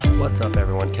What's up,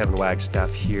 everyone? Kevin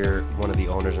Wagstaff here, one of the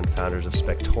owners and founders of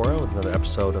Spectora, with another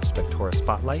episode of Spectora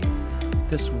Spotlight.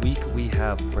 This week we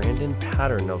have Brandon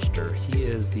Paternoster. He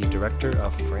is the Director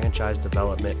of Franchise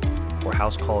Development for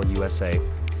House Call USA.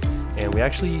 And we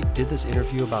actually did this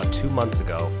interview about 2 months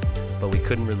ago, but we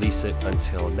couldn't release it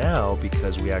until now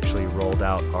because we actually rolled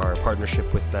out our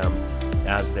partnership with them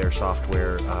as their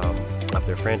software of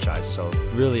their franchise. So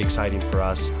really exciting for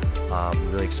us,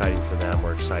 really exciting for them.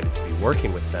 We're excited to be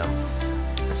working with them,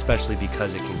 especially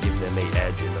because it can give them an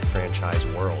edge in the franchise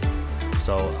world.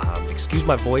 So excuse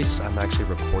my voice. I'm actually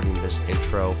recording this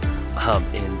intro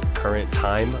in current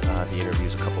time. The interview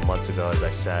was a couple months ago, as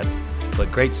I said,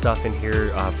 but great stuff in here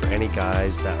for any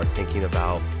guys that are thinking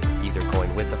about either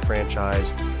going with a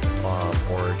franchise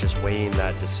or just weighing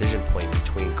that decision point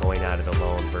between going at it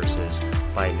alone versus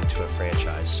buying into a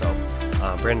franchise. So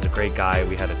Brandon's a great guy.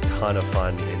 We had a ton of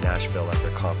fun in Nashville at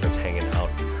their conference hanging out,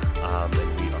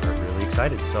 and we are really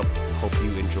excited. So hope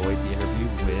you enjoyed the interview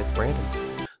with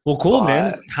Brandon. Well, cool,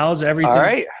 man. How's everything? All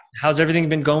right. How's everything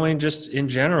been going just in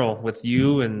general with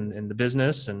you and the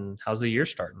business, and how's the year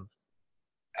starting?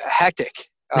 Hectic.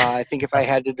 I think if I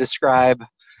had to describe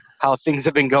how things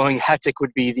have been going, hectic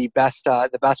would be the best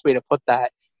way to put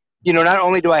that. You know, not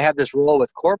only do I have this role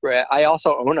with corporate, I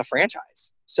also own a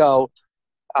franchise. So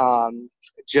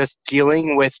just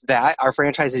dealing with that, our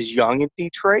franchise is young in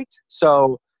Detroit.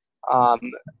 So,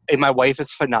 and my wife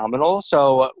is phenomenal.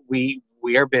 So we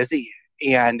are busy,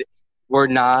 and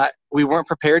we weren't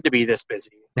prepared to be this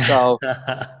busy. So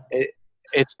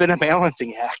it's been a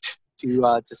balancing act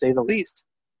to say the least.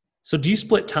 So do you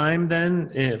split time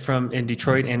then in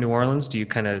Detroit and New Orleans? Do you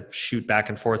kind of shoot back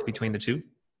and forth between the two?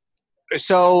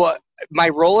 So my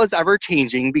role is ever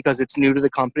changing because it's new to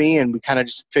the company and we kind of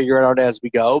just figure it out as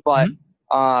we go. But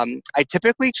I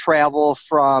typically travel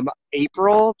from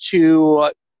April to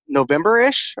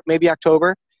November-ish, maybe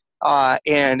October.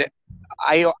 And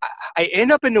I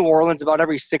end up in New Orleans about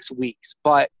every 6 weeks.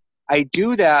 But I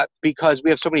do that because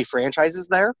we have so many franchises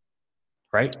there.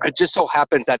 Right. It just so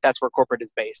happens that that's where corporate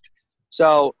is based.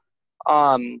 So,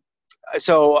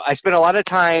 so I spend a lot of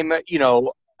time,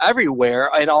 everywhere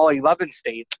in all 11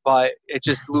 states, but it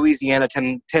just Louisiana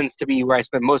tends to be where I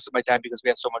spend most of my time because we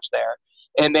have so much there.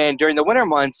 And then during the winter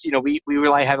months, we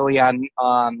rely heavily on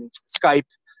Skype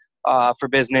for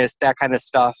business, that kind of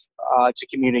stuff to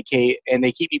communicate, and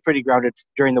they keep me pretty grounded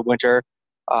during the winter.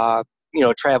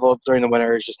 Travel during the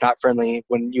winter is just not friendly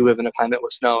when you live in a climate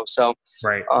with snow. So,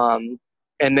 right.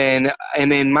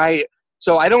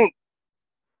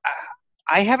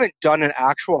 I haven't done an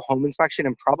actual home inspection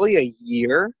in probably a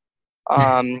year,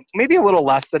 maybe a little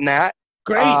less than that.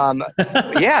 Great.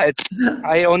 Yeah,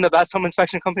 I own the best home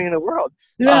inspection company in the world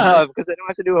because I don't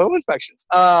have to do home inspections.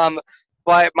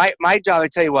 But my job, I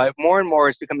tell you what, more and more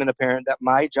it's becoming apparent that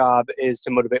my job is to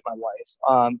motivate my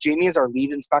wife. Jamie is our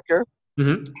lead inspector.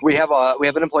 Mm-hmm. We have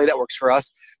an employee that works for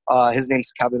us. His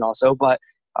name's Kevin also, but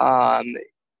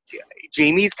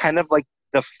Jamie's kind of like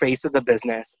the face of the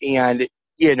business, and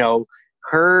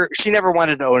she never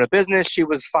wanted to own a business. She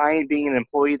was fine being an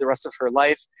employee the rest of her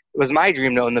life. It was my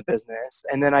dream to own the business,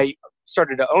 and then I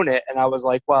started to own it, and I was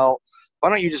like, well, why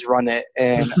don't you just run it?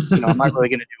 And I'm not really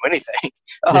going to do anything.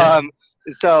 Yeah.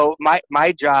 So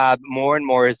my job more and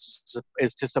more is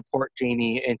to support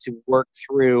Jamie and to work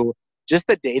through just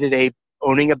the day-to-day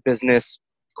owning a business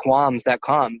qualms that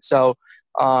come. So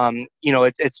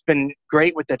it's been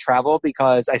great with the travel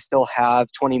because I still have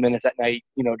 20 minutes at night,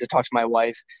 to talk to my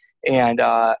wife, and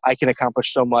I can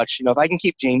accomplish so much. If I can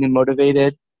keep Jamie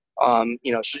motivated,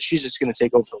 she's just going to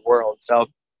take over the world. So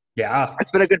yeah,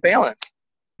 it's been a good balance.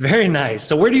 Very nice.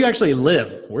 So where do you actually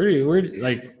live?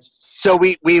 So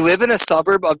we live in a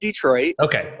suburb of Detroit.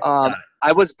 Okay.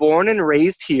 I was born and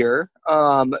raised here,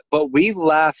 but we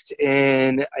left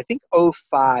in, I think,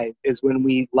 2005 is when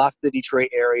we left the Detroit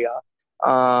area.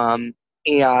 And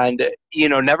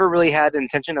never really had an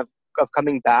intention of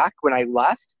coming back when I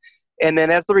left. And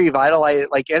then as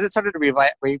it started to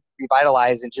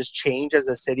revitalize and just change as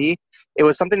a city, it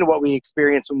was something to what we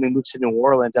experienced when we moved to New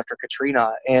Orleans after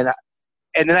Katrina. And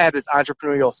then I had this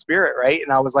entrepreneurial spirit, right?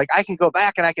 And I was like, I can go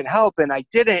back and I can help. And I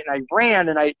did it, and I ran,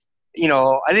 and I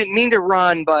didn't mean to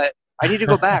run, but I need to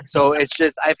go back. So it's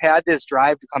just, I've had this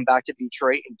drive to come back to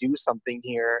Detroit and do something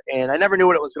here. And I never knew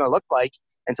what it was going to look like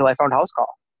until I found House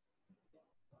Call.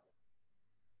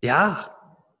 Yeah.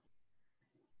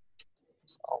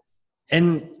 So.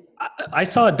 And I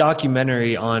saw a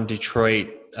documentary on Detroit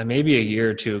maybe a year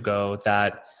or two ago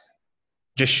that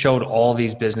just showed all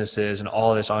these businesses and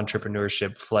all this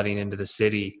entrepreneurship flooding into the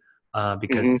city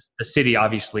because the city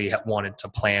obviously wanted to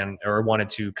plan or wanted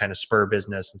to kind of spur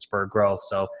business and spur growth.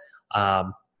 So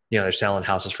they're selling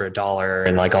houses for $1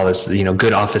 and like all this,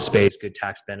 good office space, good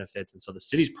tax benefits. And so the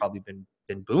city's probably been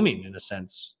booming in a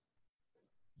sense.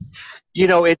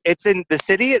 It's in the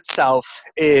city itself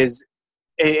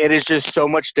it is just so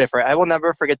much different. I will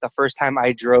never forget the first time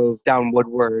I drove down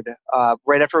Woodward,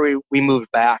 right after we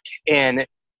moved back. And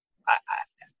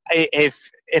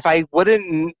if I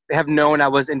wouldn't have known I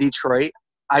was in Detroit,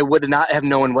 I would not have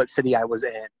known what city I was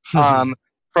in.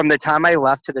 From the time I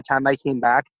left to the time I came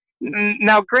back.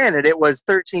 Now, granted, it was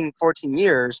 13, 14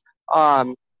 years.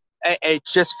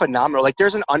 It's just phenomenal. Like,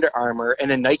 there's an Under Armour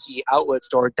and a Nike outlet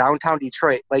store downtown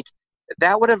Detroit. Like,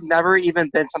 that would have never even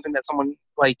been something that someone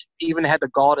like even had the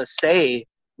gall to say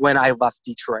when I left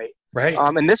Detroit. Right.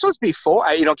 And this was before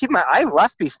keep in mind, I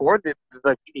left before the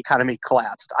economy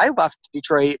collapsed. I left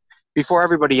Detroit before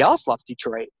everybody else left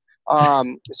Detroit.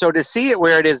 So to see it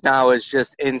where it is now is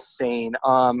just insane.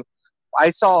 I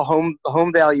saw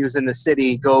home values in the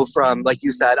city go from, like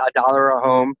you said, $1 a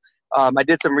home. I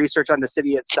did some research on the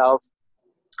city itself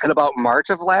in about March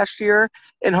of last year,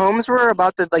 and homes were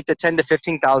about the 10 to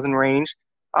 15,000 range.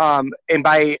 And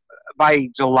by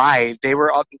July, they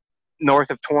were up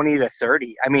north of 20 to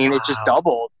 30. I mean, It just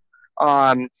doubled.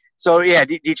 So yeah,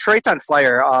 Detroit's on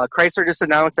fire. Chrysler just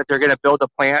announced that they're going to build a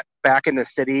plant back in the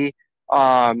city.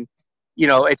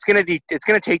 It's going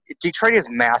to take. Detroit is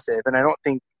massive, and I don't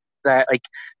think that, like,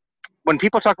 when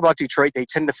people talk about Detroit, they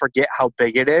tend to forget how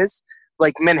big it is.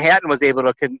 Like, Manhattan was able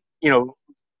to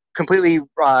completely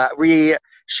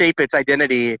reshape its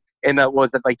identity in the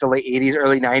late 80s,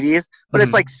 early 90s, but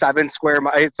it's like 7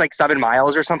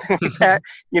 miles or something like that.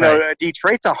 Right.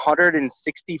 Detroit's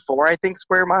 164, I think,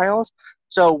 square miles.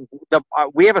 So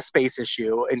we have a space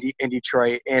issue in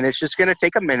Detroit, and it's just going to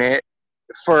take a minute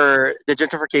for the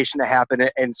gentrification to happen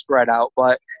and spread out.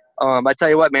 But I tell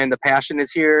you what, man, the passion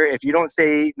is here. If you don't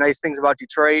say nice things about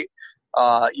Detroit,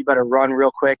 you better run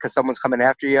real quick because someone's coming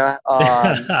after you.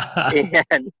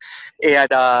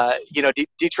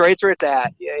 Detroit's where it's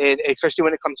at, and especially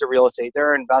when it comes to real estate.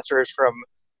 There are investors from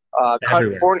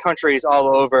foreign countries all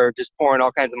over just pouring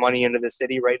all kinds of money into the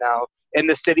city right now, and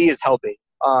the city is helping.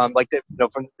 From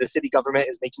the city government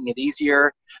is making it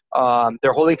easier.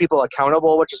 They're holding people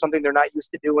accountable, which is something they're not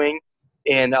used to doing,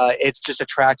 and it's just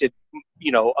attracted,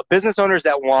 business owners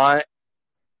that want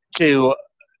to.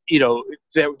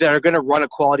 That are going to run a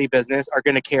quality business are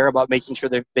going to care about making sure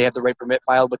that they have the right permit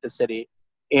filed with the city.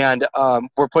 And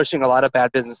we're pushing a lot of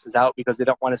bad businesses out because they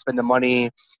don't want to spend the money,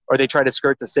 or they try to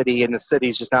skirt the city, and the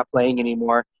city's just not playing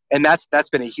anymore. And that's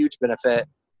been a huge benefit,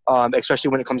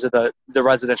 especially when it comes to the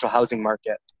residential housing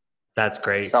market. That's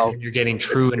great. So you're getting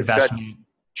true investment,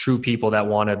 true people that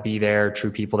want to be there,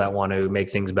 true people that want to make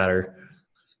things better.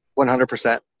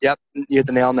 100%. Yep. You hit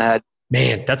the nail on the head.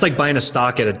 Man, that's like buying a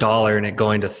stock at $1 and it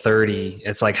going to 30.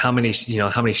 It's like how many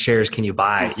shares can you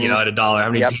buy, at $1? How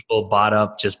many people bought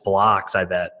up just blocks, I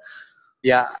bet.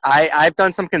 Yeah, I've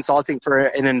done some consulting for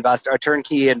an investor, a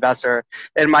turnkey investor.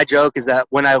 And my joke is that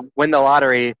when I win the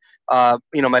lottery,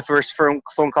 my first phone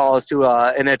call is to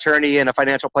an attorney and a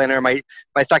financial planner. My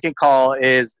second call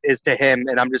is to him,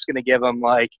 and I'm just going to give him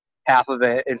like half of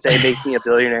it and say, make me a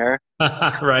billionaire.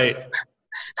 Right.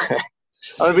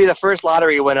 I'm going to be the first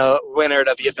lottery winner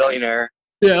to be a billionaire.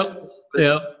 Yeah.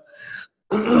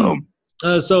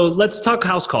 So let's talk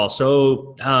house call.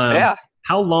 So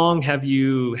how long have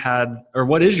you had, or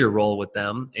what is your role with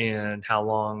them, and how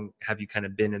long have you kind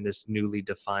of been in this newly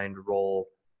defined role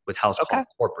with House Call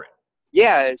Corporate?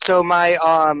 Yeah. So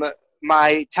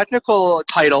my technical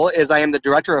title is I am the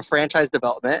Director of Franchise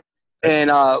Development. And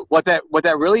what that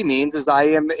really means is I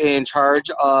am in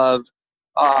charge of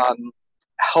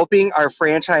helping our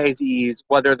franchisees,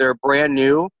 whether they're brand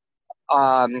new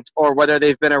or whether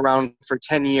they've been around for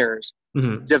 10 years,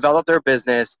 develop their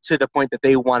business to the point that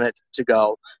they want it to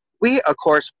go. We, of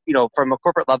course, from a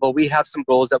corporate level, we have some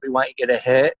goals that we want you to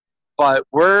hit, but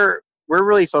we're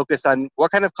really focused on what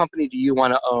kind of company do you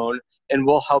want to own, and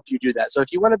we'll help you do that. So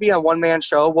if you want to be a one-man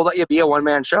show, we'll let you be a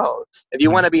one-man show. If you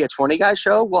want to be a 20-guy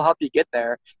show, we'll help you get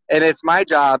there. And it's my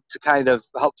job to kind of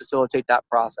help facilitate that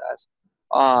process.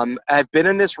 I've been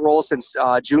in this role since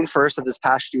June 1st of this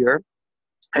past year,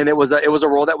 and it was a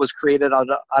role that was created out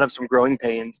of some growing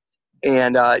pains.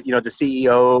 And the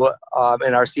CEO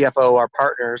and our CFO are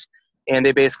partners, and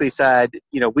they basically said,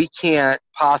 we can't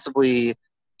possibly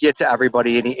get to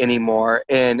everybody anymore.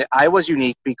 And I was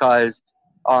unique because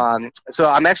so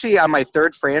I'm actually on my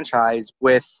third franchise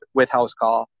with House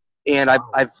Call, and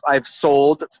I've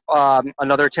sold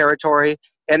another territory.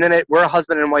 And then we're a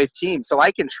husband and wife team, so I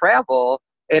can travel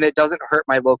and it doesn't hurt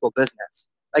my local business.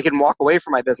 I can walk away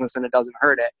from my business and it doesn't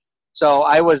hurt it. So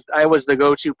I was the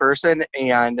go-to person,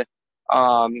 and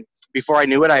Before I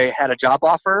knew it, I had a job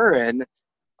offer, and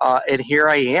here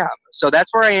I am. So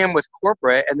that's where I am with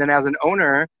corporate. And then as an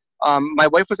owner, my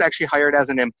wife was actually hired as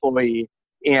an employee,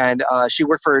 and she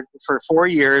worked for 4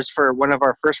 years for one of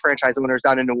our first franchise owners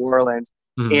down in New Orleans.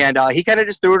 And he kind of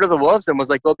just threw her to the wolves and was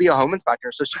like, go be a home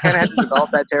inspector. So she kind of had to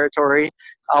develop that territory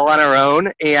all on her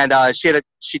own. And she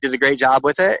did a great job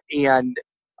with it. And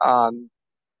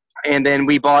then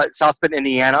we bought South Bend,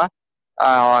 Indiana,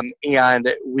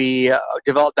 and we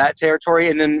developed that territory.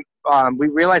 And then we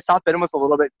realized South Bend was a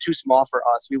little bit too small for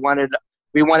us. We wanted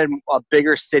a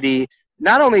bigger city,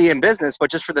 not only in business, but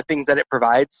just for the things that it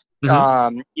provides.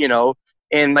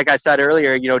 And like I said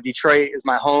earlier, Detroit is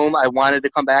my home. I wanted to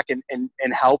come back and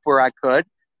help where I could.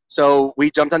 So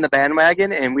we jumped on the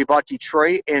bandwagon and we bought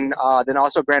Detroit, and then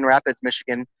also Grand Rapids,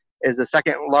 Michigan is the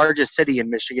second largest city in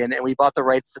Michigan. And we bought the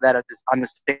rights to that on the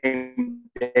same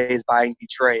day as buying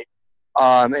Detroit.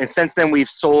 And since then we've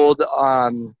sold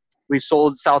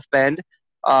South Bend.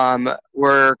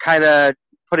 We're kind of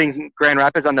putting Grand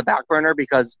Rapids on the back burner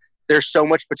because there's so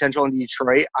much potential in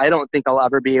Detroit. I don't think I'll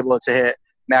ever be able to hit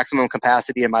maximum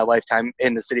capacity in my lifetime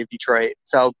in the city of Detroit.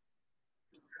 So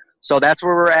that's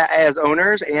where we're at as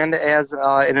owners and as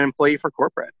an employee for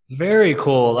corporate. Very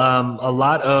cool. A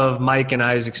lot of Mike and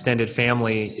I's extended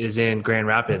family is in Grand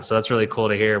Rapids, so that's really cool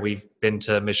to hear. We've been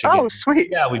to Michigan. Oh, sweet.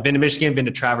 Yeah, we've been to Michigan, been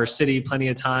to Traverse City plenty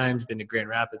of times, been to Grand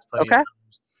Rapids plenty of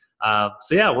times.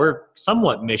 So yeah, we're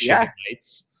somewhat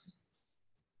Michiganites.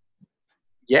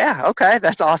 Yeah, okay.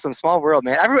 That's awesome. Small world,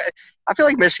 man. I feel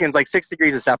like Michigan's like 6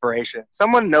 degrees of separation.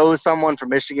 Someone knows someone from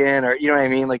Michigan, or you know what I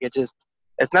mean? Like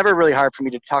it's never really hard for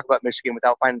me to talk about Michigan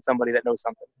without finding somebody that knows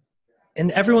something.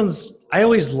 And I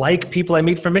always like people I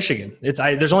meet from Michigan.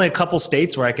 There's only a couple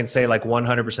states where I can say like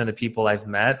 100% of people I've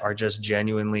met are just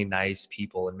genuinely nice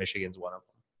people, and Michigan's one of them.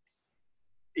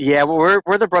 Yeah, well,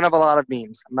 we're the brunt of a lot of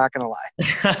memes. I'm not going to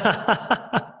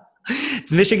lie.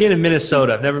 It's Michigan and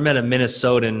Minnesota. I've never met a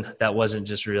Minnesotan that wasn't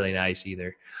just really nice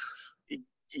either.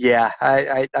 Yeah,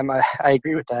 I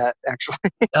agree with that, actually.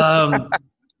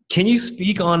 Can you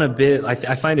speak on a bit?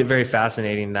 I find it very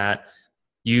fascinating that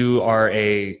you are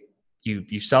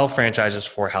you sell franchises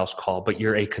for House Call, but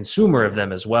you're a consumer of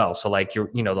them as well. So like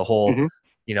the whole,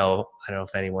 I don't know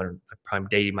if I'm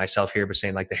dating myself here, but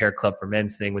saying like the Hair Club for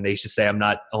Men's thing when they used to say I'm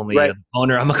not only an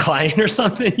owner, I'm a client or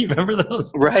something. You remember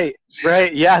those? Right.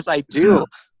 Yes, I do.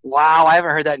 Wow, I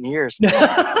haven't heard that in years.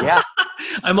 Yeah.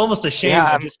 I'm almost ashamed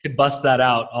I just could bust that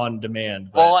out on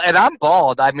demand. But. Well, and I'm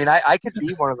bald. I mean, I could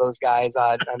be one of those guys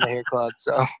on the Hair Club.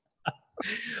 So.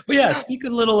 But yeah, speak a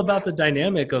little about the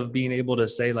dynamic of being able to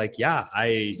say like, yeah,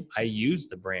 I use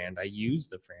the brand, I use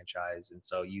the franchise. And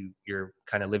so you're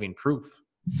kind of living proof.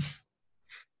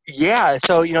 Yeah.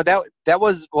 So, that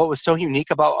was what was so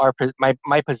unique about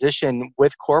my position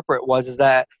with corporate is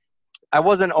that I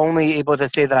wasn't only able to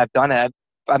say that I've done it.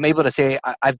 I'm able to say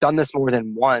I've done this more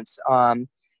than once. And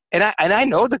I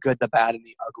know the good, the bad, and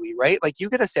the ugly, right? Like you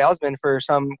get a salesman for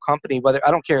some company, whether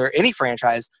I don't care any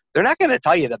franchise, they're not going to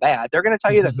tell you the bad. They're going to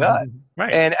tell you the good.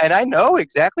 Right. And I know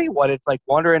exactly what it's like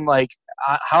wondering like,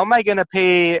 how am I going to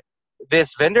pay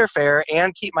this vendor fare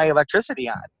and keep my electricity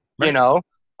on? Right.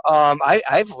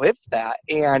 I've lived that.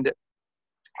 And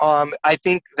I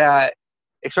think that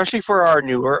especially for our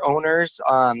newer owners,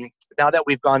 now that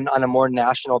we've gone on a more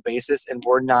national basis and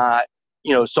we're not,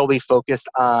 solely focused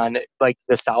on like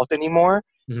the South anymore.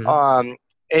 Mm-hmm.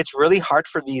 It's really hard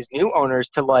for these new owners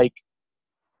to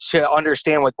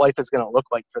understand what life is going to look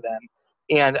like for them.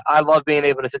 And I love being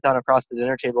able to sit down across the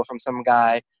dinner table from some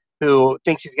guy who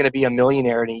thinks he's going to be a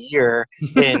millionaire in a year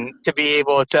and to be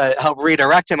able to help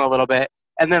redirect him a little bit.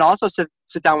 And then also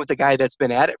sit down with the guy that's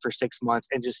been at it for 6 months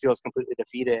and just feels completely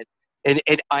defeated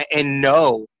and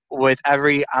know with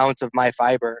every ounce of my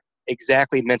fiber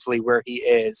exactly mentally where he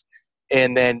is.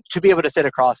 And then to be able to sit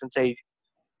across and say,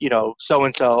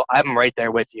 so-and-so, I'm right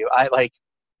there with you. I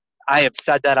have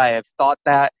said that. I have thought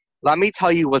that. Let me tell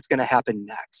you what's going to happen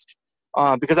next.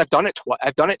 Because I've done it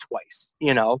twice,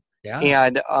 Yeah.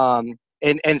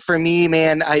 And for me,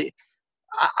 man, I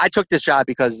took this job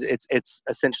because it's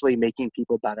essentially making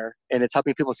people better and it's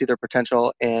helping people see their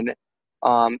potential. And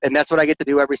that's what I get to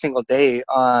do every single day.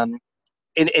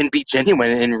 And be genuine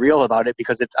and real about it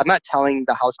because I'm not telling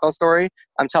the House Call story.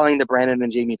 I'm telling the Brandon and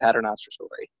Jamie Paternoster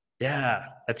story. Yeah.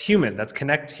 That's human. That's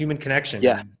human connection.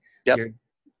 Yeah. Yep. You're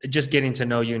just getting to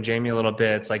know you and Jamie a little bit.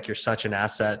 It's like you're such an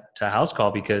asset to House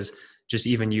Call because just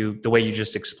even the way you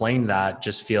just explained that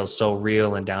just feels so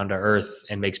real and down to earth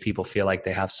and makes people feel like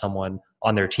they have someone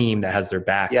on their team that has their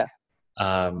back. Yeah.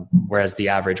 Whereas the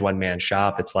average one-man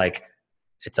shop, it's like,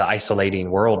 it's an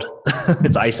isolating world.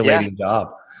 It's an isolating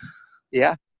job.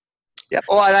 Yeah. Yeah.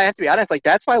 Well, and I have to be honest, like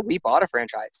that's why we bought a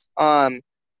franchise.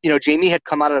 Jamie had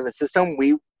come out of the system.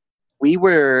 We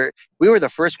were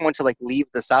the first one to like leave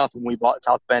the South when we bought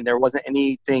South Bend. There wasn't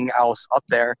anything else up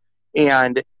there.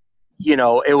 And,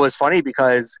 it was funny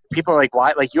because people are like,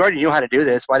 why? Like, you already knew how to do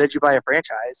this. Why did you buy a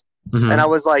franchise? Mm-hmm. And I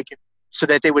was like, so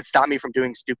that they would stop me from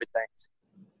doing stupid things.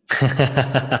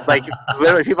 Like,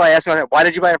 literally, people ask me, why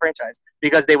did you buy a franchise?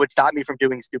 Because they would stop me from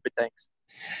doing stupid things.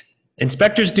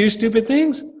 Inspectors do stupid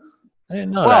things? I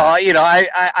didn't know that. Well,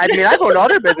 I mean, I go to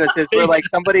other businesses where, like,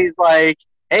 somebody's like,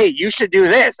 hey, you should do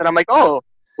this. And I'm like, oh,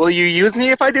 will you use me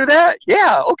if I do that?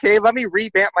 Yeah, okay, let me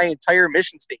revamp my entire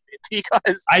mission statement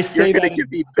because you're going to give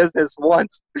me business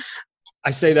once.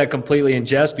 I say that completely in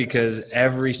jest because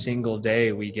every single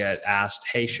day we get asked,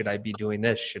 hey, should I be doing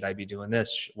this? Should I be doing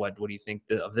this? What do you think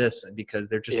of this? And because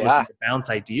they're just looking to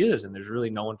bounce ideas, and there's really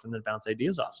no one from them to bounce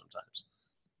ideas off sometimes.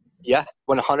 Yeah,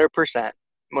 100%.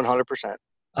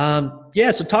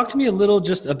 100%. So talk to me a little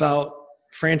just about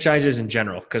franchises in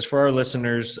general, because for our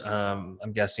listeners,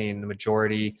 I'm guessing the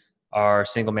majority are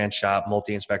single-man shop,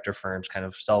 multi-inspector firms, kind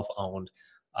of self-owned.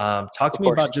 Talk to me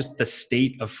about just the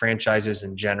state of franchises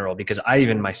in general, because I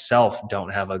even myself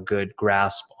don't have a good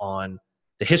grasp on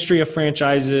the history of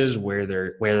franchises, where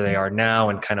they are now,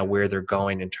 and kind of where they're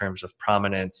going in terms of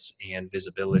prominence and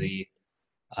visibility.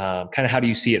 Kind of how do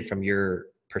you see it from your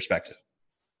perspective?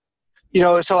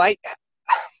 So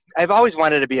I've always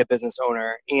wanted to be a business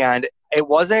owner, and it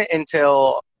wasn't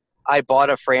until I bought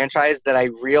a franchise that I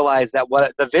realized that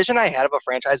what the vision I had of a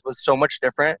franchise was so much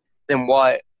different than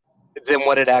what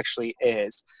it actually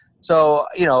is. So,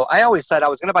 I always said I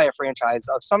was going to buy a franchise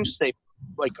of some shape,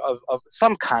 like of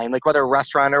some kind, like whether a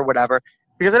restaurant or whatever,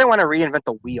 because I didn't want to reinvent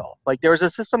the wheel. Like there was a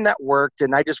system that worked,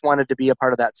 and I just wanted to be a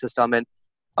part of that system. And,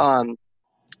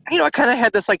 I kind of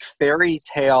had this like fairy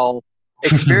tale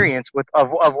experience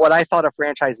of what I thought a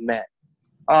franchise meant.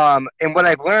 And what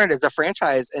I've learned is a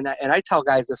franchise, and I tell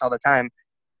guys this all the time,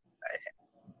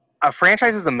 a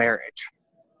franchise is a marriage.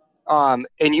 And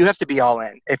you have to be all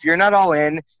in. If you're not all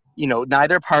in,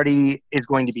 neither party is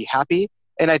going to be happy.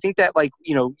 And I think that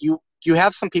you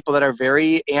have some people that are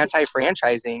very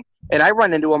anti-franchising, and I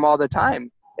run into them all the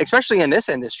time, especially in this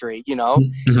industry,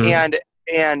 mm-hmm.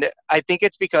 And I think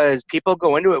it's because people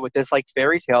go into it with this like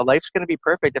fairy tale. Life's going to be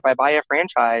perfect if I buy a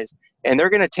franchise, and they're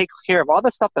going to take care of all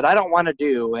the stuff that I don't want to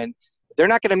do, and they're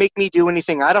not going to make me do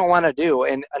anything I don't want to do.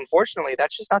 And unfortunately,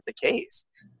 that's just not the case.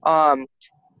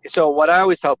 So what I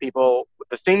always tell people,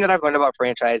 the thing that I've learned about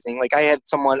franchising, like I had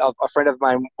a friend of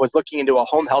mine was looking into a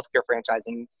home healthcare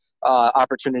franchising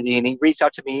opportunity, and he reached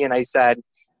out to me, and I said,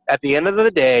 at the end of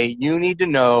the day, you need to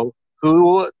know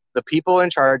who the people in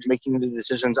charge making the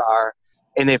decisions are.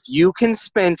 And if you can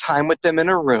spend time with them in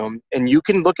a room, and you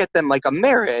can look at them like a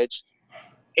marriage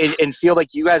and feel like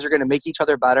you guys are going to make each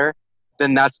other better,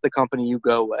 then that's the company you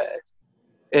go with.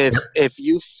 If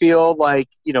you feel like,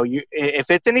 if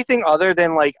it's anything other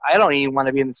than like, I don't even want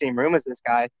to be in the same room as this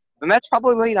guy, then that's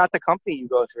probably not the company you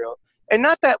go through. And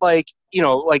not that like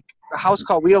House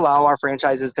Call, we allow our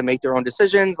franchises to make their own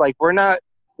decisions. Like we're not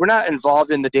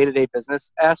involved in the day-to-day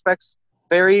business aspects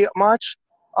very much.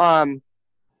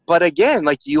 But again,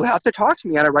 like you have to talk to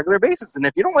me on a regular basis. And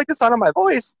if you don't like the sound of my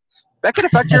voice, that could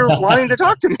affect your wanting to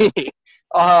talk to me.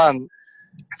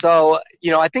 So,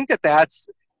 I think that's,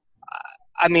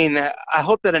 I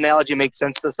hope that analogy makes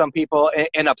sense to some people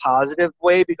in a positive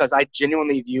way, because I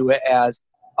genuinely view it as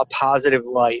a positive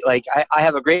light. Like I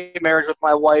have a great marriage with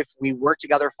my wife. We work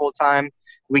together full time.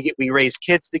 We raise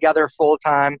kids together full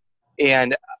time,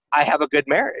 and I have a good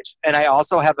marriage. And I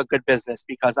also have a good business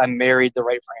because I married the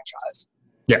right franchise.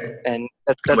 Yeah. And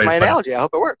that's my analogy. I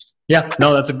hope it works. Yeah,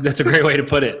 no, that's a great way to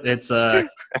put it.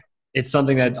 It's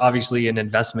something that obviously an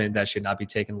investment that should not be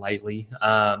taken lightly.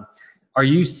 Are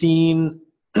you seeing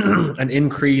an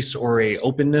increase or a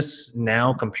openness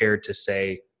now compared to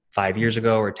say 5 years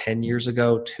ago or 10 years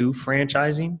ago to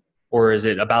franchising? Or is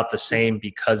it about the same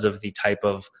because of the type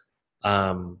of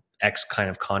X kind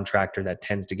of contractor that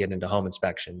tends to get into home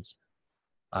inspections?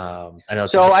 I know.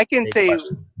 So I can say,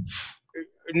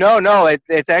 no,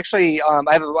 it's actually,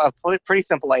 I have a pretty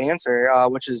simple answer,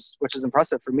 which is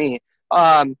impressive for me.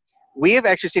 We have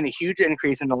actually seen a huge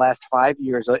increase in the last 5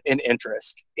 years in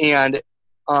interest. And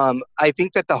I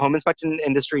think that the home inspection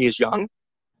industry is young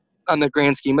on the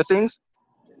grand scheme of things.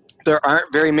 There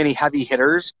aren't very many heavy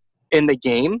hitters in the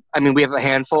game. I mean, we have a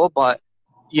handful, but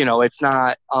it's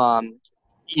not,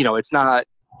 it's not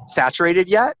saturated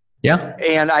yet. Yeah.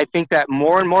 And I think that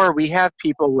more and more we have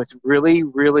people with really,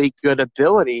 really good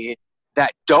ability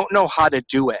that don't know how to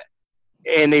do it.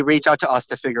 And they reach out to us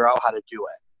to figure out how to do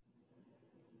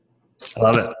it. I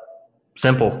love it.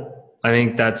 Simple. I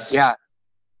think that's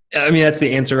I mean, that's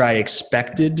the answer I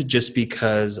expected, just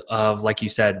because of, like you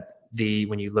said,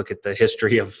 when you look at the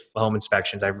history of home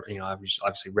inspections, I've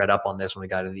obviously read up on this when we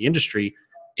got into the industry.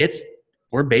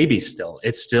 We're babies still.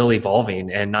 It's still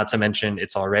evolving, and not to mention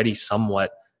it's already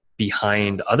somewhat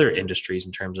behind other industries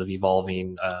in terms of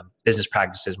evolving business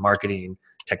practices, marketing,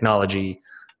 technology.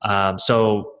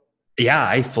 So yeah,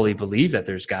 I fully believe that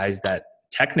there's guys that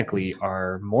technically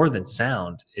are more than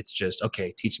sound. It's just,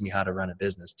 okay, teach me how to run a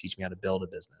business, teach me how to build a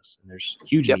business. And there's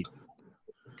huge Yep. need.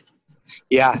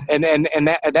 Yeah.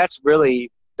 That's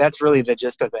really the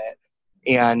gist of it.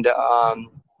 And,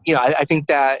 I think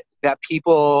that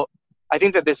people, I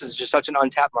think that this is just such an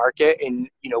untapped market, and,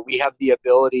 we have the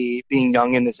ability, being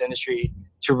young in this industry,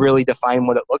 to really define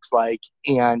what it looks like.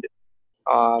 And,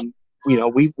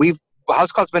 we've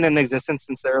House Call's been in existence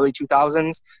since the early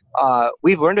 2000s.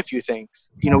 We've learned a few things.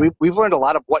 We've learned a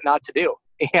lot of what not to do.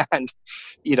 And,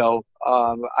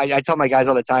 I tell my guys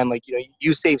all the time, like,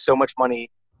 you save so much money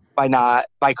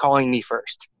by calling me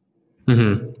first.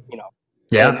 Mm-hmm.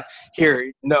 Yeah.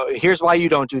 Here's why you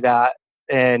don't do that.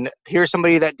 And here's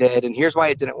somebody that did, and here's why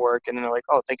it didn't work. And then they're like,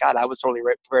 oh, thank God, I was totally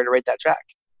prepared to write that check.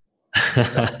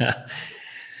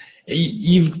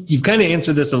 You've kind of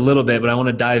answered this a little bit, but I want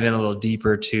to dive in a little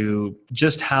deeper to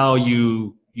just how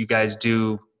you guys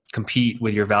do compete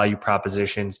with your value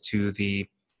propositions to the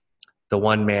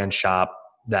one-man shop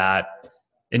that,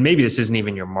 and maybe this isn't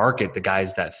even your market, the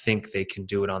guys that think they can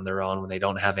do it on their own when they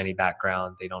don't have any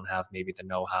background, they don't have maybe the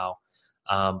know-how.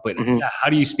 But yeah, how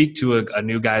do you speak to a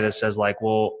new guy that says, like,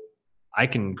 well, I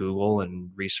can Google and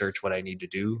research what I need to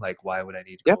do. Like, why would I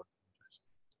need to go?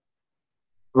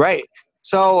 Right.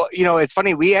 So, it's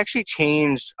funny. We actually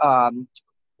changed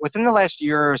within the last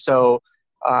year or so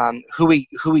who we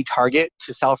target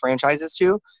to sell franchises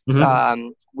to. Mm-hmm.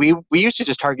 We used to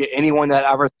just target anyone that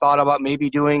ever thought about maybe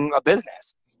doing a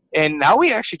business, and now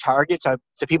we actually target to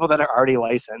people that are already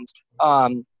licensed.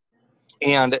 And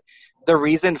the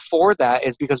reason for that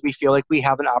is because we feel like we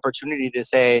have an opportunity to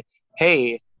say,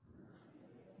 hey,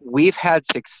 we've had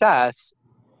success.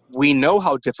 We know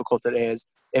how difficult it is.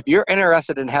 If you're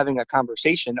interested in having a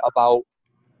conversation about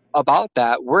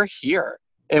that, we're here.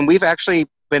 And we've actually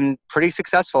been pretty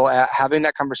successful at having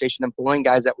that conversation and pulling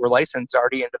guys that were licensed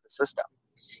already into the system.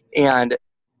 And,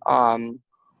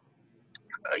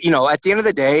 at the end of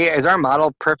the day, is our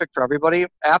model perfect for everybody?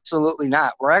 Absolutely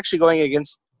not. We're actually going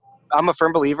against, I'm a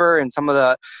firm believer in some of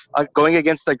the, going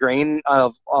against the grain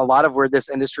of a lot of where this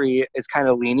industry is kind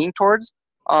of leaning towards.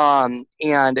 We're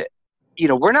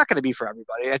not going to be for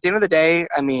everybody. At the end of the day,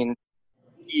 I mean,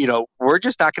 we're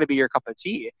just not going to be your cup of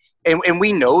tea. And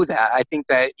we know that. I think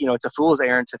that, it's a fool's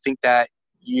errand to think that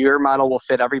your model will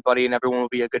fit everybody and everyone will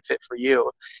be a good fit for you.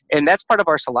 And that's part of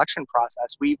our selection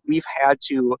process. We've had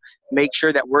to make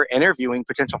sure that we're interviewing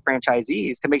potential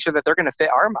franchisees to make sure that they're going to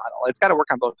fit our model. It's got to work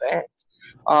on both ends.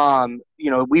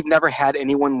 We've never had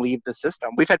anyone leave the system.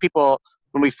 We've had people,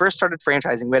 when we first started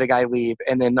franchising, we had a guy leave,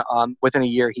 and then within a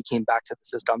year he came back to the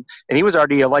system, and he was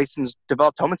already a licensed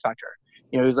developed home inspector.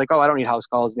 He was like, oh, I don't need House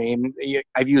Call's name.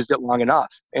 I've used it long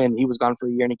enough. And he was gone for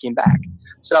a year and he came back.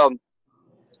 So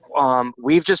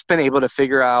we've just been able to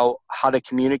figure out how to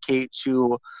communicate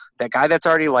to that guy that's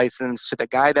already licensed, to the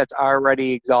guy that's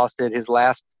already exhausted his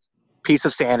last piece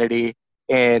of sanity,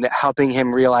 and helping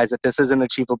him realize that this is an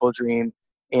achievable dream.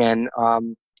 And,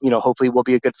 hopefully we'll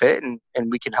be a good fit and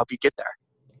we can help you get there.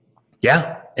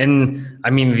 Yeah. And I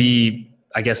mean, the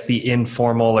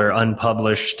informal or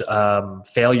unpublished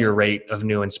failure rate of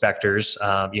new inspectors,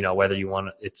 whether you want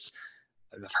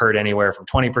I've heard anywhere from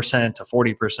 20% to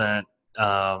 40%.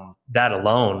 That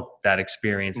alone, that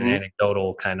experience and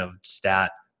anecdotal kind of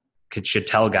stat should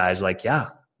tell guys, like, yeah,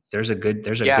 there's a good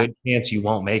chance you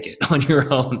won't make it on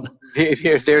your own.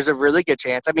 There's a really good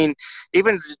chance. I mean,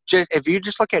 even just if you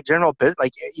just look at general business,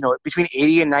 like, between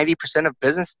 80 and 90% of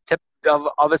business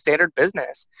of a standard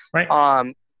business, right?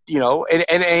 I'm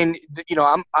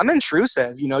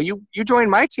intrusive. You join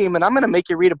my team, and I'm going to make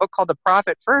you read a book called The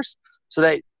Profit First, so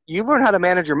that you learn how to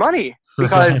manage your money.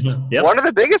 Because yep. One of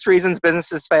the biggest reasons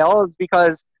businesses fail is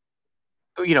because,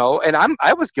 and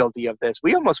I was guilty of this.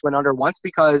 We almost went under once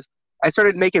because I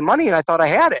started making money and I thought I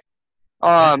had it.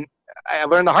 I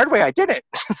learned the hard way I didn't.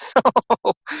 So,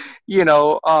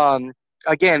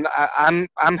 again,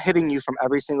 I'm hitting you from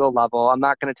every single level. I'm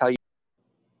not going to tell you.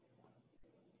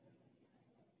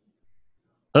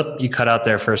 Oh, you cut out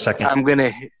there for a second. I'm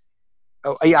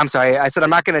sorry. I said I'm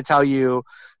not going to tell you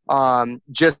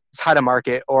just how to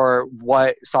market or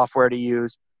what software to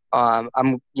use. I'm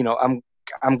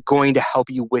going to help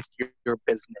you with your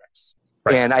business.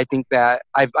 Right. And I think that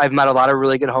I've met a lot of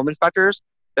really good home inspectors,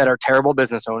 that are terrible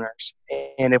business owners.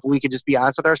 And if we could just be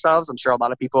honest with ourselves, I'm sure a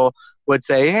lot of people would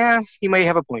say, yeah, you may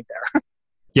have a point there.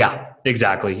 Yeah,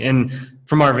 exactly. And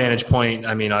from our vantage point,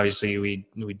 I mean, obviously we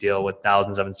deal with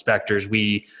thousands of inspectors.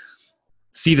 We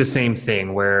see the same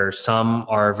thing where some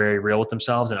are very real with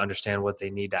themselves and understand what they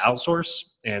need to outsource.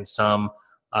 And some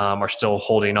are still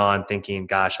holding on thinking,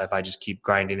 gosh, if I just keep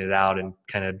grinding it out and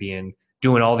kind of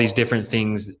doing all these different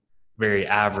things, very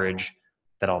average,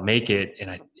 that I'll make it.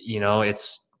 And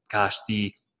it's, gosh,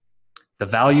 the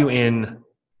value in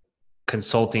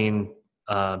consulting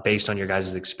based on your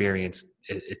guys' experience,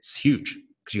 it's huge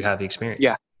because you have the experience.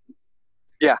 Yeah.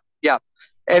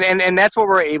 And that's what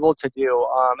we're able to do.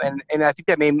 And I think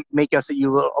that may make us a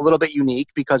little bit unique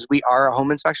because we are a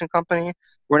home inspection company.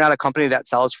 We're not a company that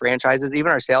sells franchises.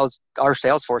 Even our sales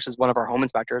force is one of our home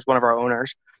inspectors, one of our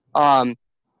owners.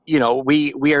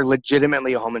 We are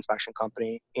legitimately a home inspection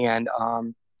company. And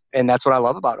that's what I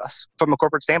love about us from a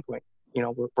corporate standpoint.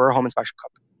 We're a home inspection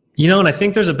company. And I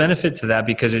think there's a benefit to that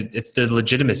because it's the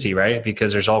legitimacy, right?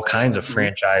 Because there's all kinds of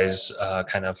franchise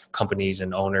kind of companies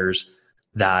and owners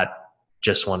that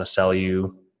just want to sell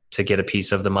you to get a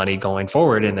piece of the money going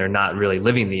forward, and they're not really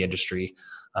living the industry.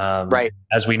 Right.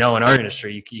 As we know in our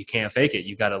industry, you can't fake it.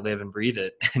 You got to live and breathe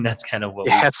it, and that's kind of what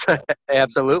we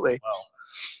absolutely.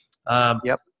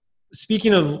 Yep.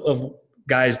 Speaking of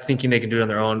guys thinking they can do it on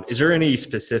their own, is there any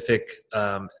specific?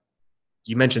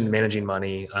 You mentioned managing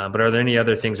money, but are there any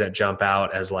other things that jump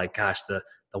out as like, gosh, the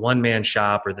one-man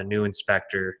shop or the new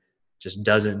inspector just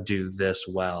doesn't do this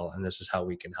well, and this is how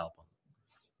we can help them?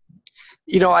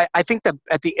 I think that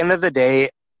at the end of the day,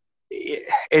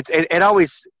 it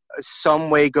always some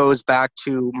way goes back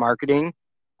to marketing.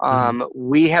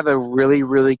 We have a really,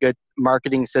 really good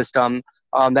marketing system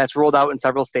that's rolled out in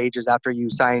several stages after you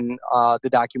sign the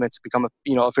documents to become,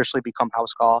 officially become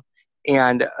house call.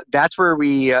 And that's where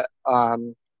we, not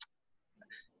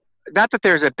that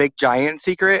there's a big giant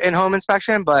secret in home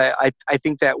inspection, but I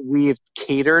think that we've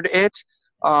catered it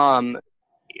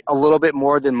a little bit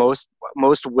more than most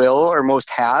will or most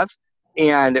have.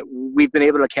 And we've been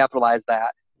able to capitalize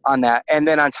on that. And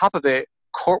then on top of it,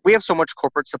 we have so much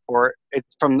corporate support.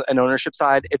 It's from an ownership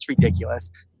side, it's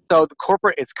ridiculous. So the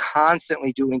corporate is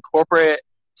constantly doing corporate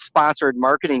sponsored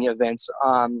marketing events.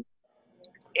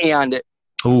 And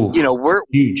Ooh,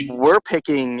 we're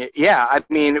picking,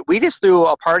 we just threw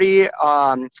a party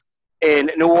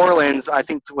in New Orleans. I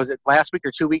think, was it last week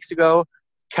or 2 weeks ago?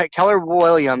 Keller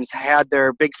Williams had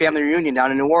their big family reunion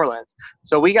down in New Orleans.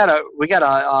 So we got a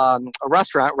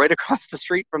restaurant right across the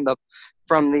street from the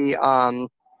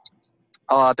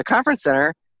conference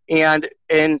center, and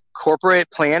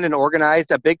corporate planned and organized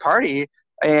a big party.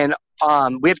 And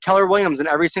we had Keller Williams in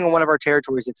every single one of our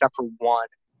territories except for one.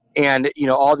 And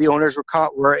all the owners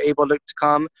were able to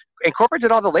come, and corporate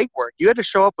did all the legwork. You had to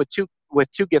show up with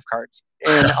two gift cards,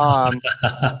 and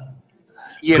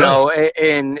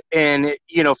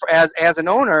as an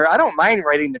owner, I don't mind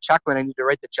writing the check when I need to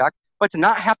write the check, but to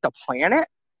not have to plan it,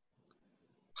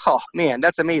 oh man,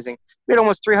 that's amazing. We had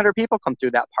almost 300 people come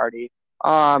through that party,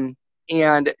 and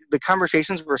the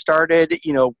conversations were started.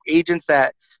 Agents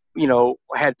that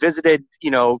had visited,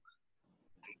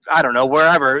 I don't know,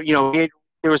 wherever.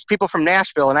 There was people from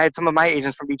Nashville, and I had some of my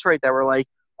agents from Detroit that were like,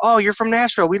 "Oh, you're from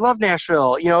Nashville. We love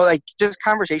Nashville." Just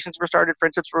conversations were started,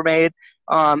 friendships were made,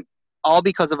 all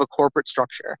because of a corporate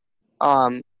structure.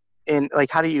 And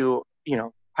how do you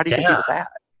compete with that?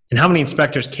 And how many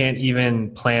inspectors can't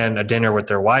even plan a dinner with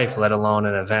their wife, let alone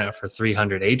an event for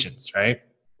 300 agents, right?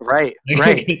 Right.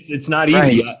 It's not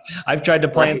easy. Right. I've tried to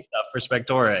plan stuff for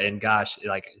Spectora, and gosh,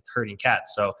 it's herding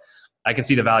cats. So I can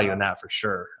see the value in that for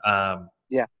sure.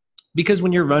 Because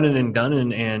when you're running and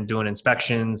gunning and doing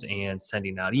inspections and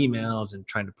sending out emails and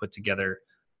trying to put together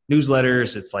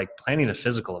newsletters, it's like planning a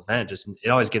physical event. It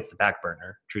always gets the back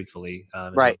burner, truthfully.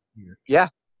 Right. Yeah.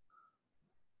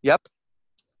 Yep.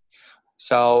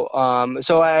 So,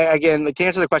 again, to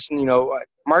answer the question,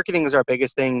 marketing is our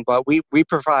biggest thing, but we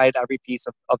provide every piece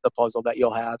of the puzzle that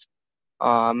you'll have.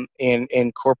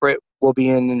 And corporate will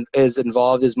be as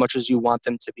involved as much as you want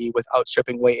them to be without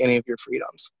stripping away any of your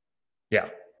freedoms. Yeah.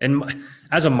 And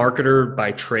as a marketer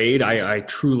by trade, I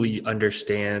truly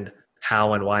understand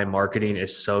how and why marketing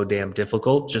is so damn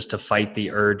difficult, just to fight the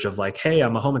urge of like, hey,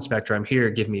 I'm a home inspector, I'm here,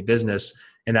 give me business.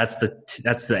 And that's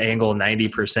the angle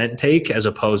 90% take, as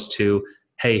opposed to,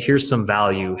 hey, here's some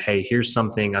value. Hey, here's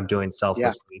something I'm doing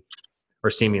selflessly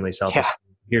or seemingly selflessly.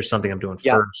 Yeah. Here's something I'm doing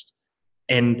first.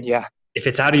 And if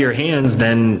it's out of your hands,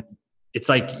 then it's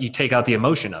like you take out the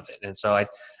emotion of it. And so I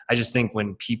just think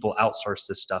when people outsource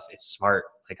this stuff, it's smart.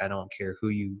 Like, I don't care who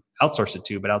you outsource it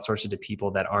to, but outsource it to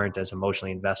people that aren't as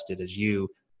emotionally invested as you,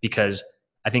 because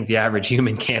I think the average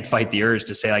human can't fight the urge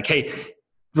to say like, hey,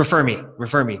 refer me,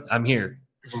 I'm here.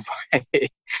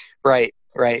 Right.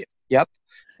 Yep.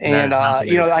 And And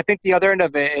I think the other end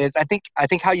of it is I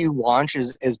think how you launch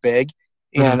is big.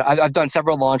 And I've done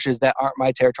several launches that aren't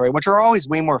my territory, which are always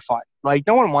way more fun. Like,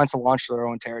 no one wants to launch their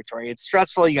own territory. It's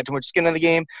stressful. You got too much skin in the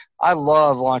game. I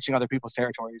love launching other people's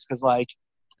territories because, like,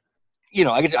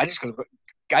 I just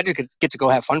get to go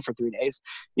have fun for 3 days.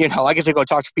 I get to go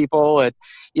talk to people. And,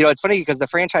 it's funny because the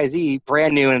franchisee,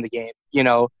 brand new in the game,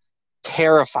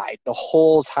 terrified the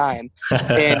whole time.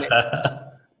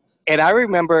 And I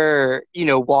remember,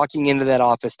 walking into that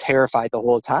office terrified the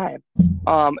whole time.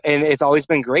 And it's always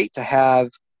been great to have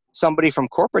somebody from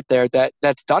corporate there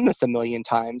that's done this a million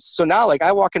times. So now, like,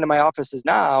 I walk into my offices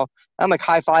now, I'm like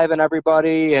high-fiving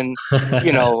everybody, and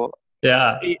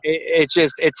yeah,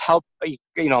 it's helped.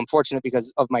 I'm fortunate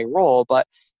because of my role, but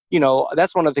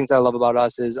that's one of the things I love about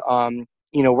us is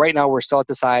right now we're still at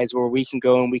the size where we can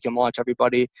go and we can launch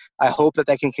everybody. I hope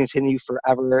that can continue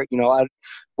forever.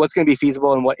 What's going to be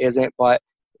feasible and what isn't, but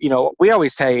we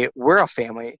always say we're a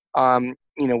family.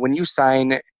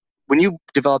 When you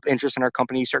develop interest in our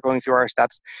company, you start going through our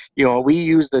steps. We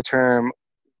use the term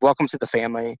 "welcome to the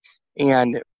family,"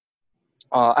 and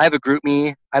I have a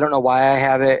GroupMe. I don't know why I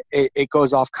have it. It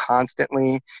goes off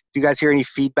constantly. If you guys hear any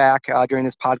feedback during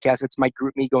this podcast, it's my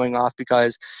GroupMe going off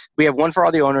because we have one for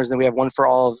all the owners and we have one for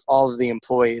all of the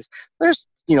employees. There's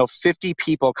 50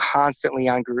 people constantly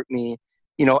on GroupMe,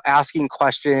 asking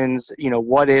questions.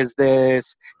 What is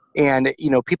this? And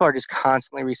people are just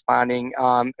constantly responding.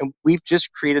 And we've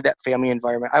just created that family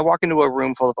environment. I walk into a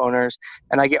room full of owners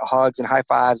and I get hugs and high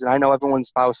fives, and I know everyone's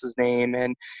spouse's name,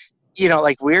 and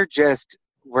we're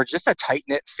just a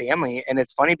tight-knit family. And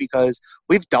it's funny because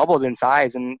we've doubled in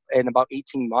size in about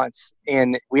 18 months,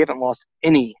 and we haven't lost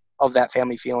any of that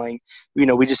family feeling.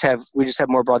 We just have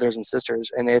more brothers and sisters,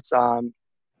 and it's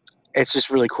just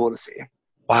really cool to see.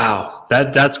 Wow,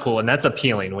 that's cool, and that's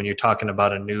appealing when you're talking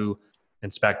about a new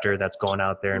inspector that's going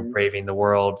out there and braving the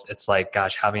world. It's like,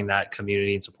 gosh, having that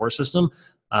community and support system.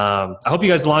 I hope you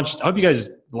guys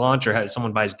launch or have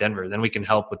someone buys Denver. Then we can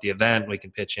help with the event. We can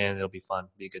pitch in. It'll be fun.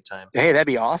 It'll be a good time. Hey, that'd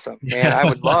be awesome, man. I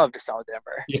would love to sell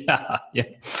Denver.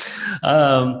 Yeah.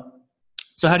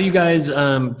 So how do you guys,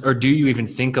 or do you even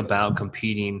think about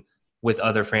competing with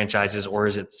other franchises, or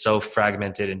is it so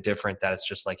fragmented and different that it's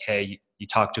just like, hey, you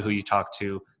talk to who you talk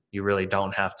to. You really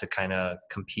don't have to kind of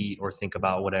compete or think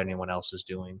about what anyone else is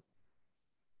doing.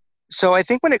 So I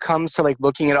think when it comes to like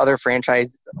looking at other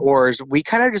franchisors, we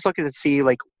kind of just look at to see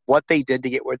like what they did to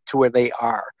get to where they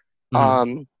are.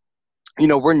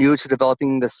 We're new to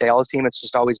developing the sales team. It's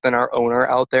just always been our owner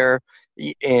out there.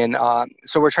 And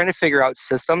so we're trying to figure out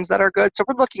systems that are good. So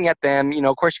we're looking at them,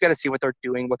 of course you got to see what they're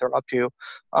doing, what they're up to.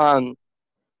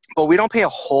 But we don't pay a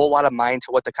whole lot of mind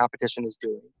to what the competition is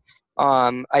doing.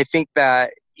 I think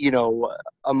that,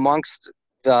 amongst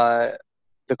the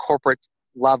corporate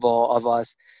level of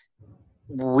us,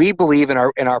 we believe in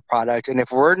our product, and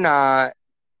if we're not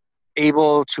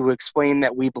able to explain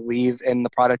that we believe in the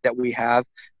product that we have,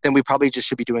 then we probably just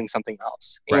should be doing something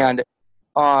else. Right.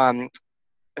 And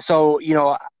so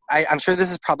I'm sure this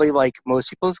is probably like most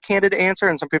people's candid answer,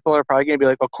 and some people are probably going to be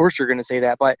like, of course you're going to say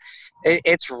that, but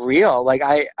it's real. Like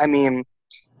I mean,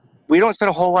 we don't spend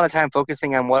a whole lot of time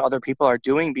focusing on what other people are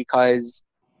doing because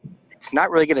it's not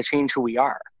really going to change who we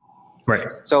are. Right.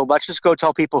 So let's just go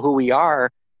tell people who we are.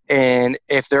 And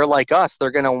if they're like us,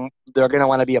 they're gonna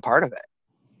want to be a part of it.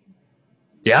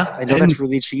 Yeah, I know that's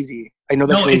really cheesy. But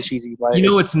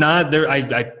it's not there.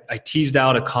 I teased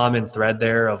out a common thread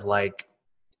there of like,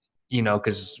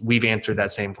 because we've answered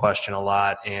that same question a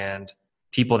lot, and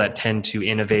people that tend to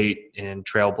innovate and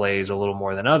trailblaze a little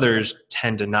more than others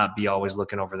tend to not be always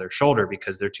looking over their shoulder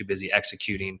because they're too busy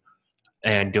executing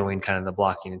and doing kind of the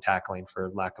blocking and tackling,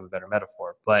 for lack of a better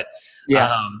metaphor. But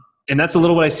yeah. And that's a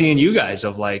little what I see in you guys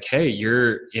of like, hey,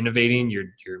 you're innovating, you're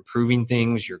improving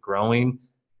things, you're growing.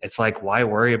 It's like, why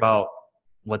worry about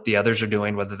what the others are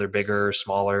doing, whether they're bigger or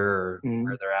smaller or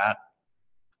where they're at?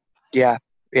 Yeah.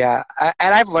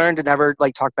 And I've learned to never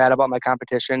like talk bad about my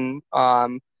competition,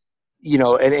 in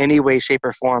any way, shape,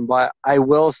 or form. But I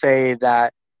will say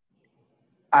that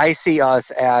I see us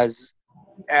as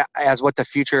what the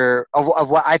future of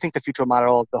what I think the future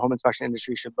model of the home inspection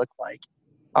industry should look like.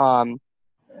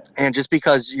 And just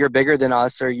because you're bigger than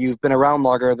us or you've been around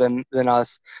longer than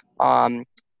us, I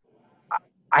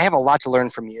have a lot to learn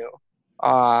from you.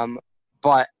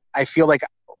 But I feel like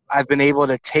I've been able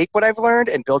to take what I've learned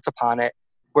and built upon it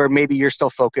where maybe you're still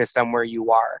focused on where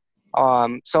you are.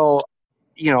 So,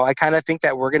 I kind of think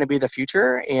that we're going to be the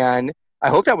future, and I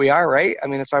hope that we are, right? I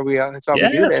mean, that's why we do this.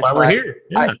 That's why we're here.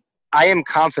 Yeah. I am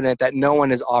confident that no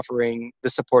one is offering the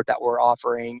support that we're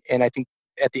offering. And I think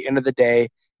at the end of the day,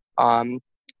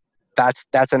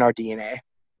 that's in our DNA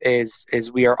is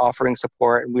we are offering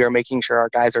support and we are making sure our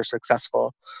guys are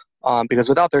successful. Because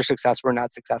without their success, we're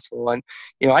not successful. And,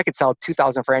 I could sell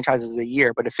 2,000 franchises a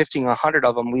year, but if 1,500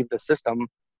 of them leave the system,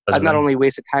 I've not only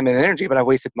wasted time and energy, but I've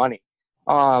wasted money.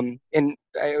 And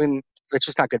I mean, it's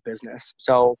just not good business.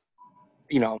 So,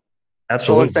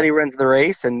 Absolutely. Slow and steady wins the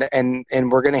race, and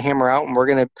we're going to hammer out, and we're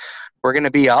going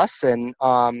to be us, and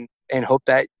hope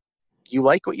that you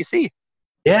like what you see.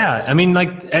 Yeah, I mean,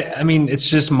 it's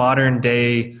just modern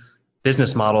day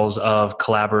business models of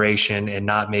collaboration, and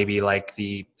not maybe like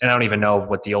and I don't even know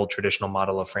what the old traditional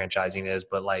model of franchising is,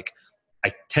 but like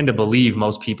I tend to believe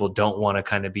most people don't want to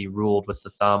kind of be ruled with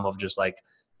the thumb of just like,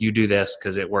 you do this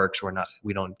because it works.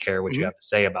 We don't care what you have to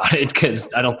say about it,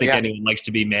 because I don't think anyone likes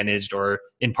to be managed or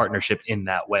in partnership in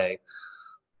that way.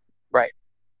 Right.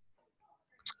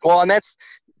 Well, and that's,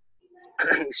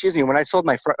 excuse me, when I sold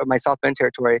my South Bend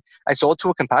territory, I sold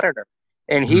to a competitor,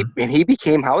 and he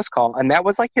became house call. And that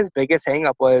was like his biggest hang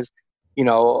up was, I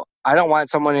don't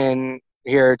want someone in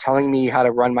here telling me how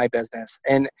to run my business.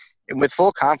 And with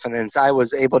full confidence, I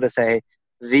was able to say,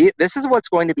 this is what's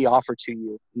going to be offered to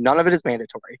you. None of it is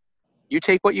mandatory. You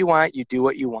take what you want. You do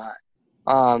what you want.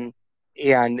 And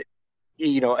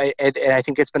I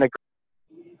think it's been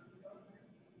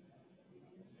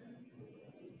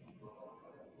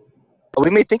we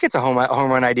may think it's a home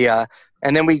run idea,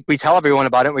 and then we tell everyone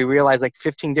about it, and we realize like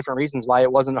 15 different reasons why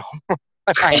it wasn't a home run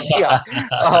idea.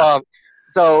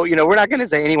 So, we're not going to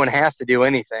say anyone has to do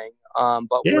anything,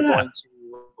 but we're going to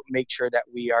make sure that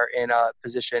we are in a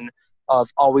position of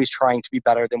always trying to be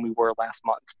better than we were last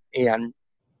month. And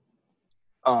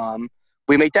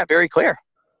we make that very clear.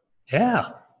 Yeah,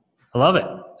 I love it.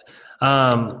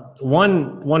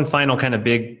 One final kind of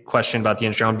big question about the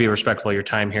industry. I want to be respectful of your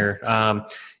time here.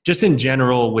 Just in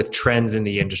general with trends in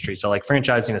the industry. So like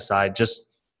franchising aside, just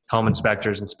home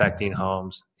inspectors inspecting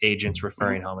homes, agents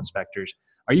referring home inspectors.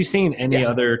 Are you seeing any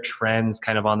other trends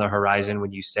kind of on the horizon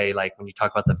when you say, like, when you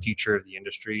talk about the future of the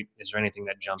industry? Is there anything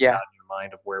that jumps out in your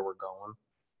mind of where we're going?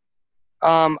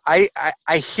 I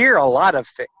hear a lot of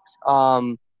things.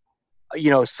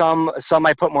 Some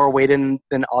I put more weight in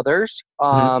than others.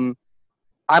 I'm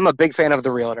a big fan of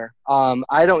the realtor.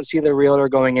 I don't see the realtor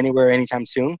going anywhere anytime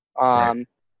soon.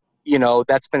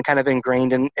 That's been kind of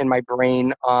ingrained in my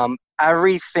brain.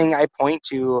 Everything I point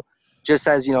to just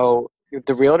says, the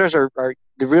realtors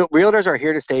realtors are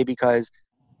here to stay because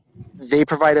they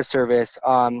provide a service,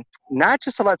 not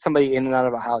just to let somebody in and out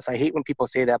of a house. I hate when people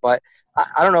say that, but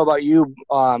I don't know about you,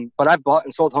 but I've bought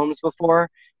and sold homes before,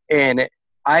 and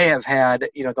I have had,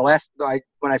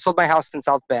 when I sold my house in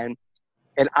South Bend,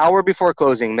 an hour before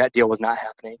closing, that deal was not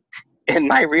happening. And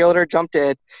my realtor jumped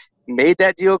in, made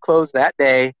that deal close that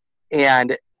day,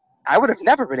 and I would have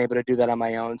never been able to do that on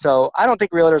my own. So I don't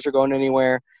think realtors are going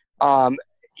anywhere.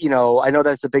 I know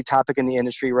that's a big topic in the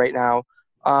industry right now.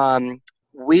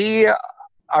 We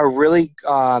are really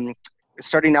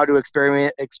starting now to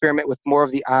experiment with more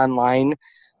of the online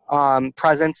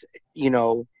presence,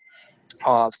 the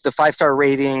 5-star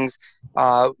ratings.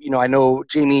 I know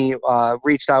Jamie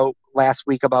reached out last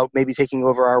week about maybe taking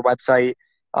over our website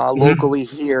locally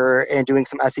here and doing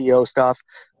some SEO stuff.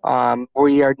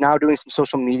 We are now doing some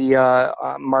social media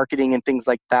marketing and things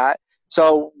like that.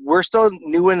 So we're still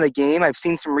new in the game. I've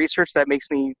seen some research that makes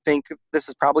me think this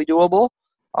is probably doable.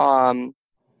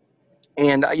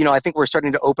 And, I think we're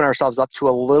starting to open ourselves up to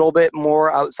a little bit more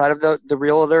outside of the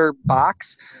realtor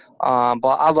box. But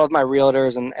I love my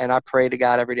realtors, and I pray to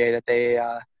God every day that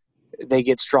they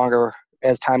get stronger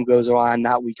as time goes on,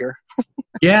 not weaker.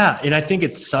 Yeah, and I think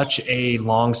it's such a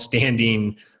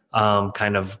long-standing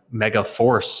kind of mega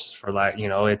force for that.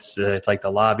 It's like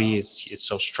the lobby is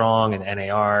so strong, and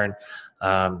NAR,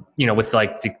 and with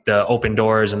like the open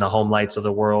doors and the home lights of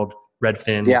the world,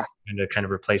 Redfin, and to kind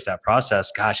of replace that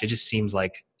process. Gosh, it just seems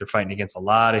like they're fighting against a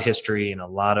lot of history and a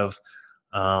lot of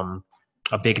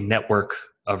a big network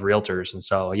of realtors. And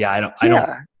so, I don't.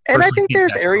 And I think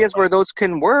there's areas where those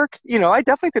can work. I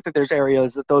definitely think that there's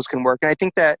areas that those can work. And I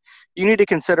think that you need to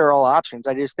consider all options.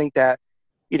 I just think that,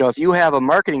 if you have a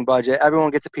marketing budget, everyone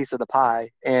gets a piece of the pie.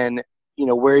 And,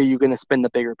 where are you going to spend the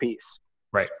bigger piece?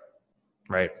 Right.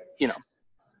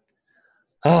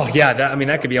 Oh, yeah.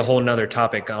 That could be a whole nother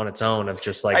topic on its own of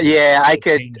just like.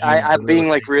 I'm being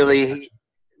like really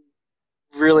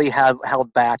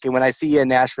held back, and when I see you in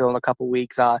Nashville in a couple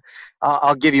weeks,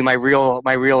 I'll give you my real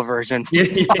version.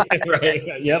 Right.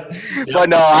 Yep. But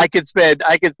no, I could spend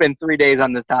 3 days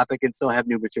on this topic and still have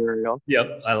new material.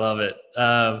 Yep, I love it.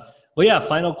 Well, yeah.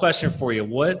 Final question for you.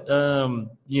 What,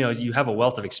 you have a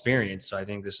wealth of experience. So I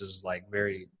think this is like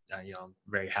very,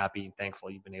 very happy and thankful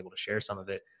you've been able to share some of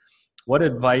it. What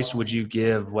advice would you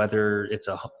give, whether it's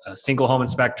a single home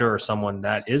inspector or someone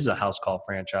that is a house call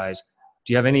franchise?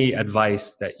 Do you have any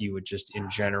advice that you would just in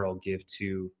general give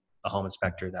to a home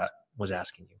inspector that was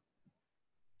asking you?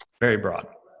 Very broad.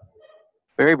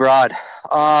 Very broad.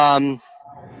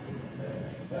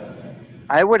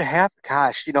 I would have,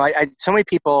 gosh, so many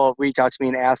people reach out to me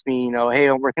and ask me,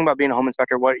 hey, we're thinking about being a home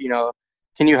inspector. What,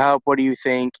 can you help? What do you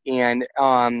think? And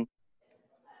I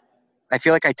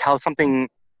feel like I tell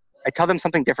them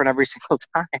something different every single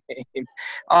time.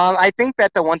 I think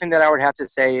that the one thing that I would have to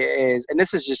say is, and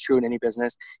this is just true in any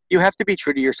business, you have to be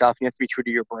true to yourself and you have to be true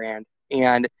to your brand.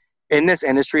 And in this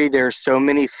industry, there's so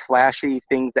many flashy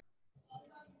things that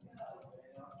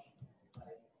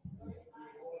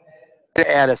to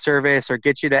add a service or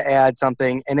get you to add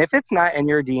something. And if it's not in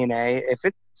your DNA, if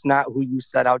it's not who you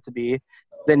set out to be,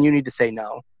 then you need to say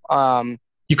no.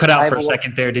 You cut out for a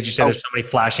second there. Did you say there's so many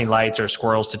flashing lights or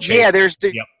squirrels to chase?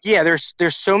 Yeah,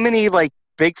 there's so many like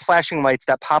big flashing lights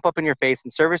that pop up in your face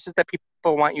and services that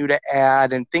people want you to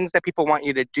add and things that people want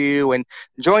you to do and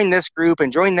join this group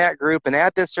and join that group and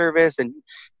add this service and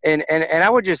I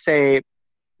would just say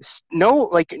no,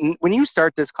 like when you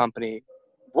start this company,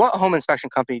 what home inspection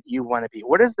company do you want to be?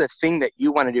 What is the thing that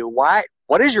you want to do? Why?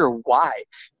 What is your why?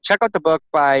 Check out the book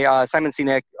by Simon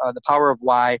Sinek, The Power of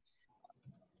Why.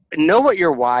 Know what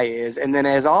your why is, and then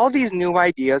as all these new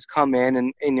ideas come in,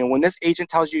 and when this agent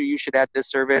tells you should add this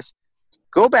service,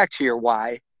 go back to your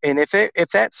why. And if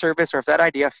that service or if that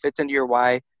idea fits into your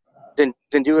why, then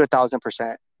do it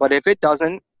 1,000%. But if it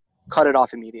doesn't, cut it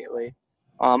off immediately.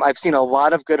 I've seen a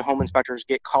lot of good home inspectors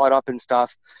get caught up in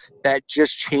stuff that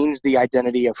just change the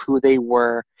identity of who they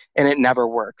were, and it never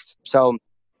works. So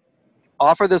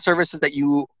offer the services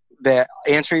that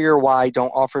answer your why.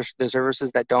 Don't offer the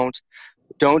services that don't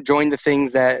join the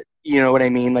things that, you know what I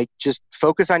mean? Like just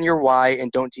focus on your why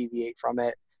and don't deviate from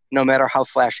it, no matter how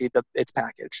flashy it's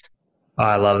packaged. Oh,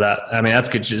 I love that. I mean, that's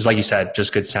good. Just like you said,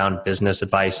 just good sound business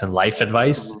advice and life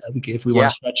advice. If we want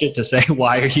to stretch it to say,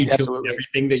 why are you doing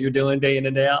everything that you're doing day in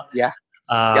and day out? Yeah.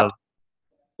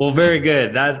 Well, very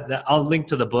good. That I'll link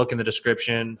to the book in the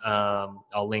description.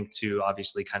 I'll link to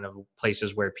obviously kind of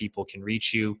places where people can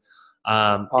reach you.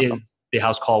 Awesome. Is the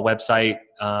house call website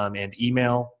and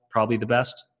email probably the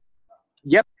best?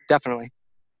 Yep, definitely.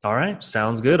 All right.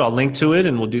 Sounds good. I'll link to it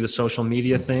and we'll do the social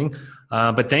media thing.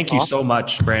 But thank you so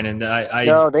much, Brandon.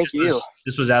 Thank you.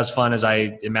 This was as fun as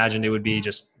I imagined it would be,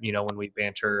 just, when we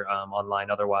banter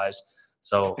online otherwise.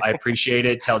 So I appreciate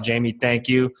it. Tell Jamie, thank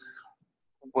you.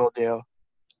 Will do.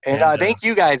 And thank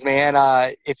you guys, man.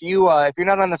 If you're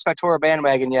not on the Spectora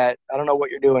bandwagon yet, I don't know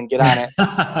what you're doing. Get on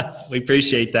it. We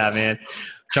appreciate that, man.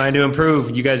 Trying to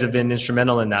improve. You guys have been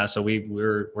instrumental in that, so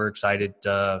we're excited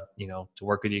to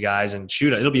work with you guys. And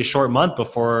shoot, it'll be a short month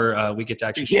before we get to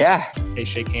actually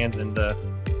shake hands and chop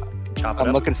it up.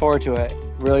 I'm looking forward to it.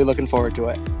 Really looking forward to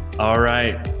it. All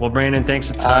right. Well, Brandon,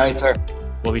 thanks a ton. All right, sir.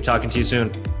 We'll be talking to you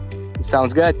soon.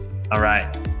 Sounds good. All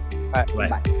right. All right.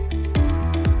 Bye.